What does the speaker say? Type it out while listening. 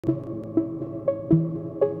Hey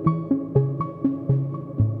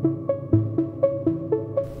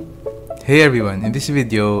everyone, in this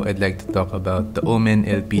video I'd like to talk about the Omen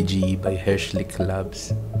LPG by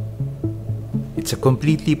HerzlichLabs. It's a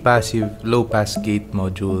completely passive low-pass gate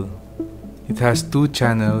module. It has two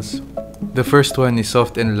channels. The first one is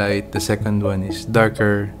soft and light, the second one is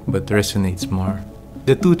darker but resonates more.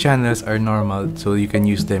 The two channels are normal, so you can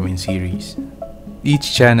use them in series.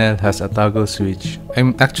 Each channel has a toggle switch.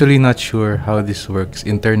 I'm actually not sure how this works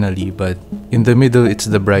internally, but in the middle it's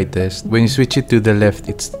the brightest. When you switch it to the left,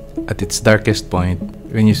 it's at its darkest point.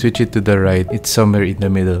 When you switch it to the right, it's somewhere in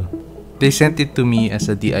the middle. They sent it to me as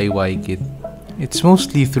a DIY kit. It's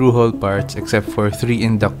mostly through-hole parts except for 3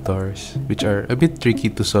 inductors, which are a bit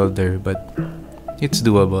tricky to solder, but it's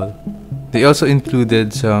doable. They also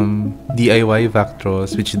included some DIY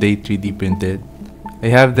Vactros which they 3D printed. I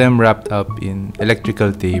have them wrapped up in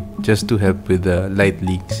electrical tape just to help with the light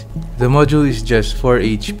leaks. The module is just 4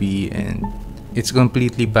 HP and it's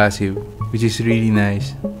completely passive, which is really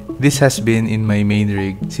nice. This has been in my main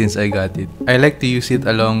rig since I got it. I like to use it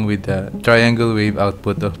along with the triangle wave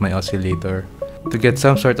output of my oscillator to get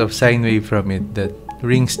some sort of sine wave from it that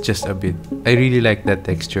rings just a bit. I really like that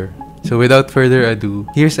texture. So without further ado,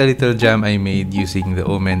 here's a little jam I made using the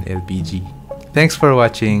Omen LPG. Thanks for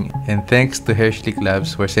watching, and thanks to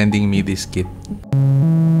HerzlichLabs for sending me this kit.